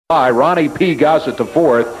Ronnie P. Gossett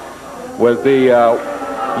IV with the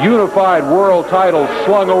unified world title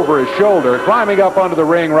slung over his shoulder. Climbing up onto the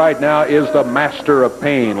ring right now is the Master of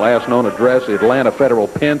Pain, last known address Atlanta Federal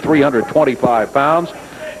Pen, 325 pounds.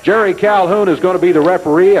 Jerry Calhoun is going to be the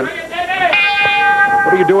referee. And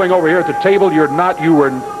what are you doing over here at the table? You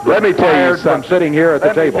were Let me tell you something. From sitting here at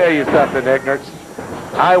the table. Let me tell you something, ignorance.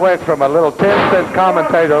 I went from a little 10-cent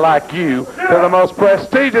commentator like you to the most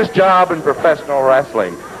prestigious job in professional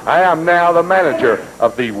wrestling. I am now the manager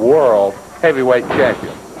of the World Heavyweight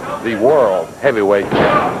Champion. The World Heavyweight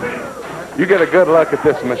Champion. You get a good look at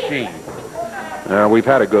this machine. We've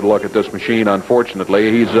had a good look at this machine,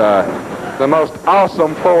 unfortunately. He's the most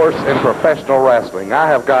awesome force in professional wrestling. I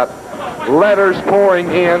have got letters pouring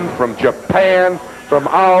in from Japan, from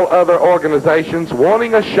all other organizations,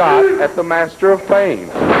 wanting a shot at the Master of Pain.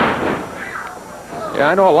 Yeah,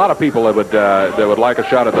 I know a lot of people that would like a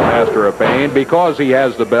shot at the Master of Pain because he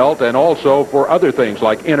has the belt, and also for other things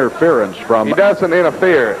like interference from... He doesn't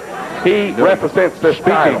interfere. He represents this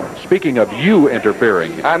title. Speaking of you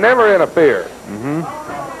interfering. I never interfere.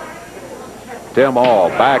 Tim Hall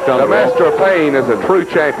back on the Master of Pain is a true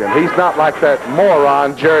champion. He's not like that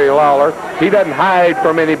moron Jerry Lawler. He doesn't hide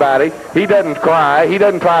from anybody. He doesn't cry. He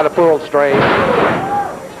doesn't try to pull strings.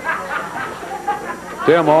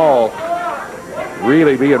 Tim Hall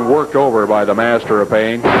really being worked over by the Master of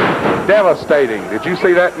Pain. Devastating. Did you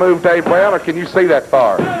see that move, Dave Brown, or can you see that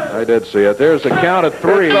far? I did see it. There's a count of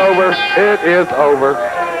 3. It's over. It is over.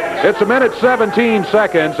 It's a minute 17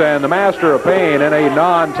 seconds, and the Master of Pain in a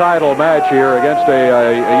non-title match here against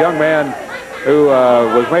a young man who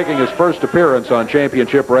was making his first appearance on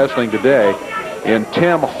Championship Wrestling today in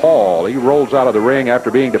Tim Hall. He rolls out of the ring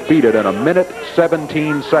after being defeated in a minute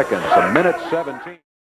 17 seconds. A minute 17.